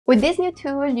With this new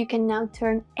tool, you can now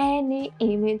turn any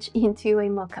image into a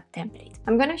mockup template.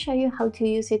 I'm going to show you how to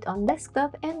use it on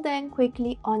desktop and then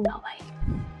quickly on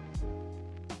mobile.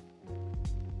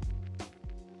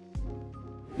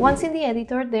 Once in the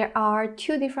editor, there are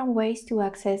two different ways to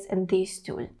access this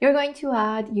tool. You're going to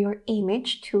add your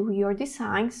image to your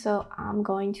design. So I'm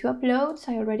going to upload.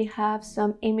 So I already have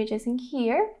some images in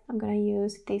here. I'm going to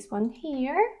use this one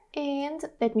here. And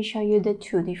let me show you the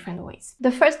two different ways. The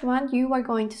first one, you are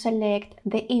going to select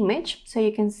the image so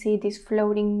you can see this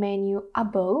floating menu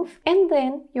above, and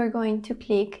then you're going to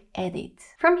click edit.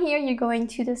 From here, you're going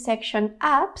to the section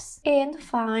apps and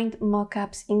find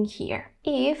mockups in here.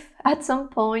 If at some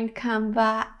point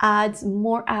Canva adds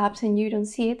more apps and you don't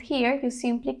see it here, you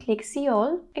simply click see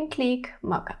all and click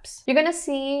mockups. You're gonna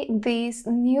see this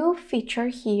new feature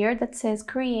here that says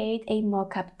create a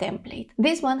mockup template.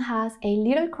 This one has a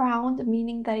little crown,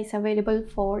 meaning that it's available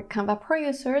for Canva Pro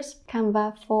users,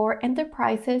 Canva for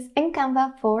enterprises, and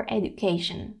Canva for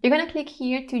education. You're gonna click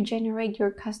here to generate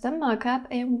your custom mockup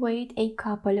and wait a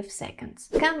couple of seconds.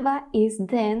 Canva is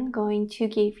then going to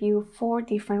give you 4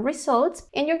 different results,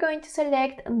 and you're going to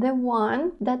select the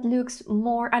one that looks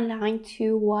more aligned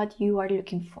to what you are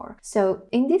looking for. So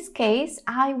in this case,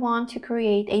 I want to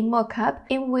create a mockup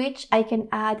in which I can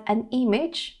add an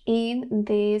image in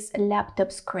this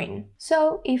laptop screen.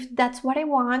 So if that's what I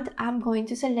want, I'm going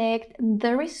to select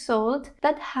the result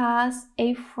that has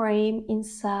a frame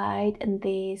inside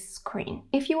this screen.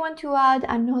 If you want to add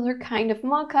another kind of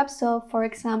mockup, so for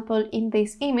example, in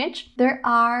this image, there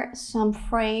are some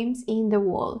frames in the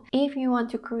wall. If you want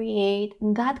to create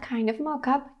that kind of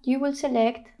mockup, you will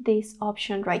select this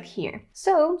option right here.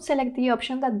 So select the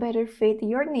option that better fit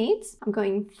your needs. I'm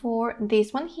going for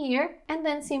this one here, and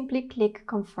then simply click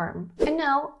confirm. And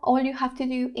now all you have to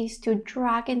do is to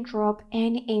drag and drop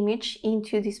any image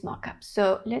into this mockup.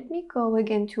 So let me go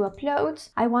again to uploads.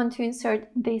 I want to insert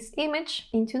this image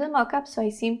into the mockup, so I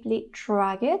simply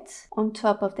drag it on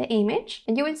top of the image,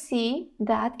 and you will see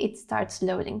that it starts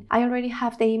loading. I already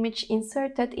have the image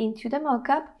inserted into the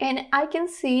mockup, and I can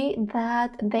see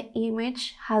that the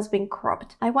image has been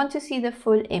cropped. I want to see the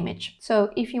full image.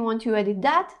 So if you want to edit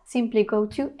that, simply go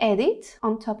to edit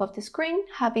on top of the screen,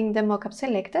 having the mockup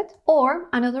selected, or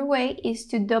another way is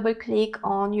to double click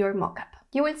on your mockup.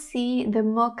 You will see the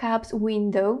mockups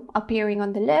window appearing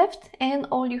on the left, and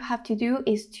all you have to do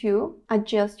is to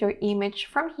adjust your image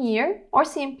from here or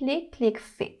simply click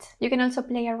fit. You can also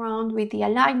play around with the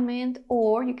alignment,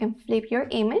 or you can flip your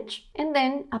image and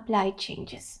then apply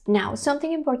changes. Now,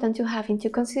 something important to have into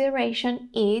consideration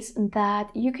is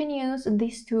that you can use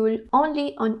this tool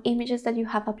only on images that you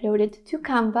have uploaded to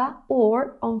Canva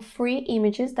or on free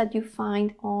images that you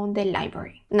find on the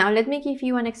library. Now, let me give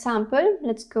you an example.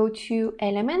 Let's go to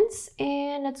elements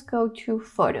and let's go to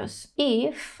photos.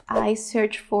 If I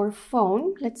search for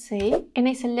phone, let's say, and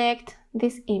I select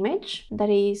this image that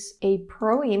is a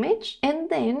pro image, and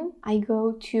then I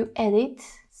go to edit,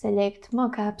 select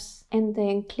mockups, and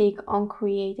then click on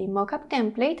create a mockup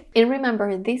template. And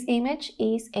remember, this image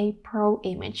is a pro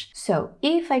image. So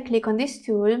if I click on this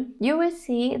tool, you will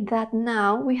see that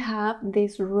now we have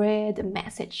this red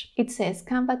message. It says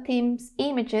Canva Themes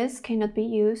images cannot be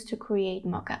used to create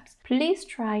mockups. Please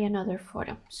try another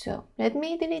photo. So let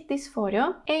me delete this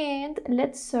photo and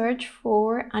let's search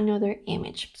for another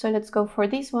image. So let's go for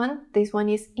this one. This one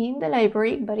is in the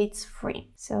library, but it's free.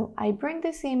 So I bring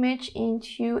this image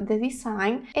into the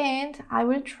design and I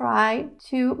will try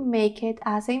to make it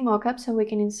as a mockup so we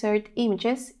can insert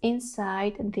images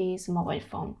inside this mobile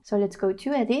phone. So let's go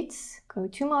to edits, go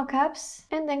to mockups,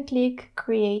 and then click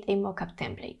create a mockup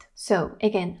template. So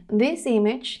again, this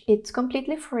image, it's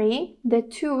completely free. The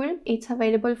tool, it's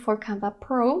available for Canva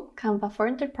Pro, Canva for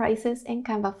enterprises, and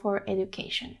Canva for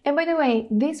education. And by the way,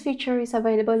 this feature is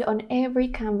available on every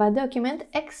Canva document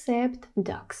except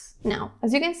docs. Now,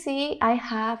 as you can see, I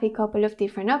have a couple of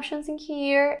different options in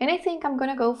here, and I think I'm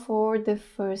gonna go for the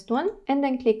first one and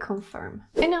then click confirm.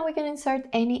 And now we can insert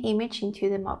any image into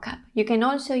the mockup. You can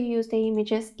also use the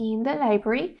images in the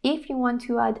library. If you want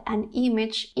to add an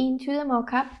image into the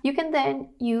mockup, you can then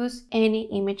use any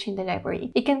image in the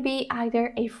library. It can be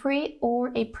either a free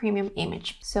or a premium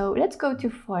image. So let's go to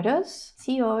photos,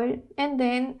 see all, and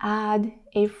then add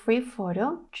a free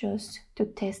photo just to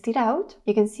test it out.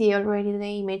 You can see already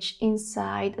the image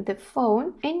inside the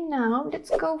phone. And now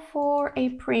let's go for a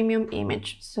premium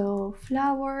image. So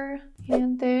flower,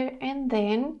 enter, and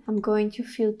then I'm going to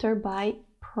filter by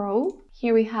Pro.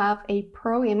 Here we have a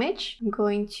Pro image. I'm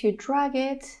going to drag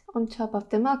it on top of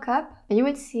the mockup, and you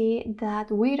will see that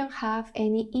we don't have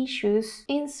any issues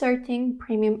inserting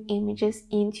premium images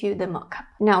into the mockup.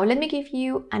 Now, let me give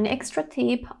you an extra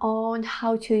tip on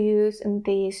how to use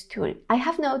this tool. I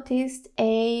have noticed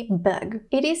a bug.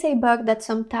 It is a bug that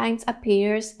sometimes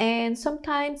appears and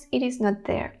sometimes it is not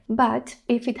there. But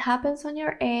if it happens on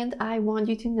your end, I want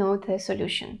you to know the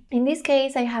solution. In this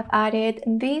case, I have added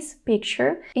this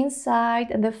picture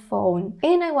inside the phone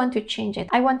and I want to change it.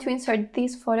 I want to insert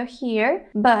this photo here,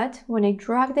 but when I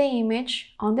drag the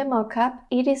image on the mockup,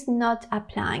 it is not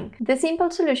applying. The simple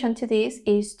solution to this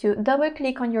is to double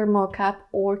click on your mockup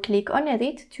or click on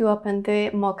edit to open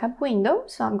the mockup window.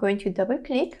 So I'm going to double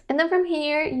click, and then from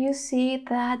here you see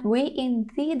that we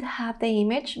indeed have the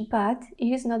image, but it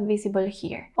is not visible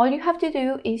here. All you have to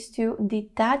do is to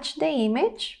detach the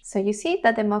image. So you see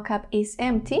that the mockup is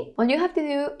empty. All you have to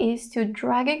do is to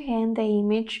drag again the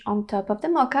image on top of the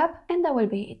mockup, and that will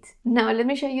be it. Now let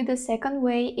me show you the second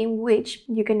way in which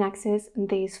you can access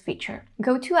this feature.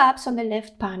 Go to apps on the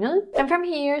left panel, and from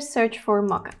here search for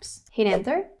Mockups. Hit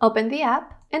enter, open the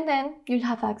app, and then you'll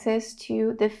have access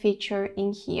to the feature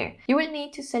in here. You will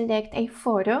need to select a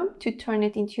photo to turn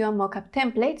it into a mockup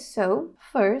template. So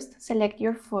first select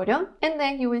your photo, and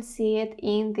then you will see it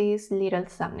in this little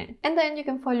thumbnail. And then you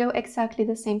can follow exactly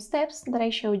the same steps that I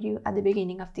showed you at the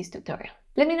beginning of this tutorial.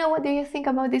 Let me know, what do you think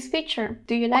about this feature?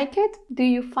 Do you like it? Do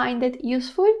you find it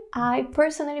useful? I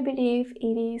personally believe it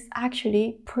is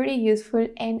actually pretty useful,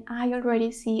 and I already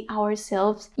see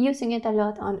ourselves using it a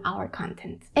lot on our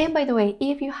content. And by the way,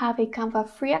 if you have a Canva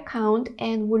free account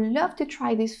and would love to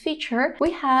try this feature,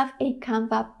 we have a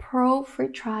Canva Pro free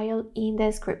trial in the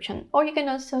description, or you can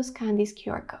also scan this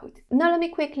QR code. Now let me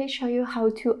quickly show you how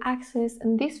to access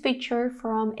this feature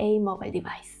from a mobile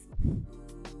device.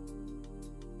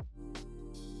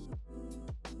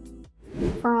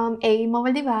 From a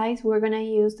mobile device, we're gonna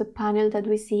use the panel that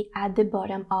we see at the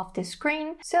bottom of the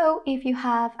screen. So if you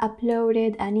have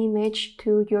uploaded an image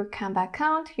to your Canva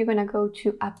account, you're gonna go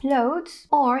to Uploads,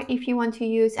 or if you want to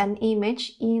use an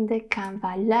image in the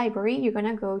Canva library, you're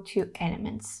gonna go to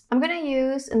Elements. I'm gonna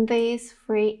use this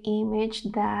free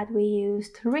image that we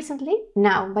used recently.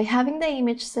 Now, by having the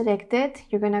image selected,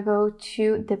 you're gonna go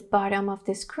to the bottom of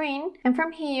the screen, and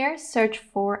from here, search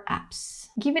for Apps.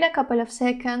 Give it a couple of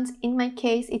seconds. In my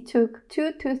case, it took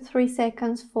 2 to 3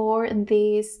 seconds for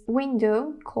this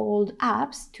window called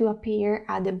Apps to appear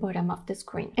at the bottom of the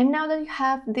screen. And now that you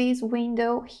have this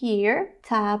window here,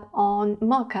 tap on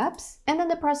Mockups, and then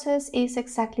the process is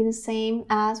exactly the same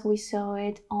as we saw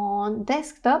it on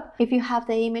desktop. If you have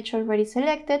the image already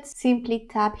selected, simply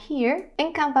tap here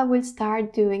and Canva will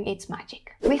start doing its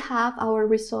magic. We have our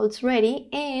results ready,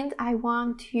 and I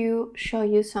want to show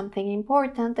you something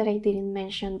important that I didn't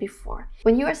mention before.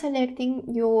 When you are selecting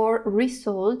your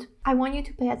result, I want you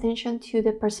to pay attention to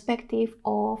the perspective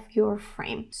of your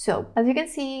frame. So as you can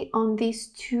see on these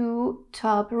two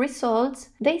top results,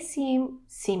 they seem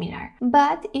similar.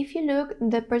 But if you look,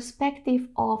 the perspective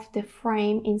of the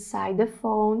frame inside the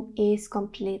phone is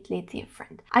completely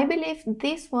different. I believe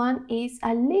this one is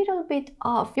a little bit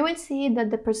off. You will see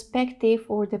that the perspective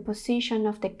or the position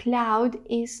of the cloud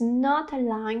is not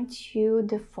aligned to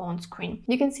the phone screen.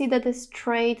 You can see that the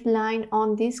straight line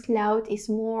on this cloud is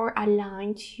more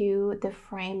aligned to the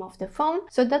frame of the phone.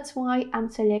 So that's why I'm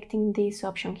selecting this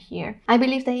option here. I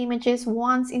believe the images,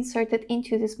 once inserted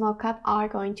into this mockup, are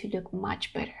going to look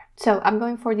much better. So I'm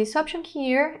going for this option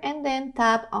here and then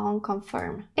tap on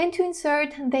confirm. And to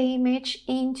insert the image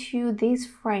into this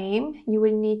frame, you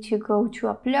will need to go to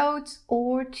uploads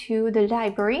or to the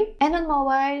library. And on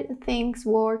mobile, things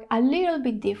work a little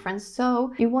bit different.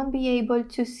 So you won't be able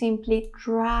to simply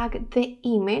drag the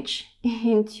image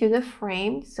into the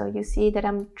frame. So you see that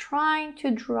I'm trying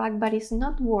to drag, but it's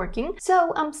not working.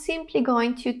 So I'm simply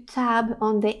going to tab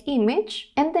on the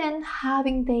image, and then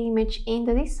having the image in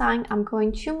the design, I'm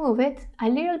going to move it a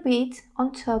little bit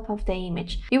on top of the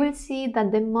image. You will see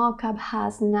that the mockup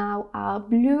has now a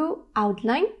blue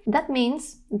outline. That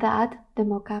means that the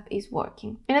mockup is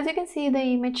working. And as you can see, the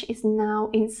image is now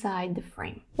inside the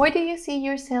frame. Where do you see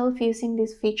yourself using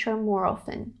this feature more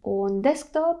often? On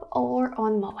desktop or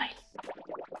on mobile?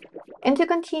 And to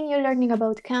continue learning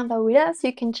about Canva with us,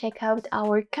 you can check out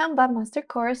our Canva master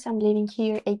course. I'm leaving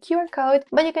here a QR code,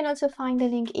 but you can also find the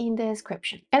link in the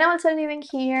description. And I'm also leaving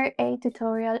here a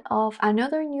tutorial of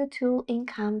another new tool in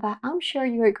Canva I'm sure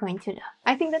you're going to love.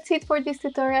 I think that's it for this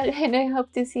tutorial, and I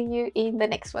hope to see you in the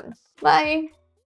next one. Bye!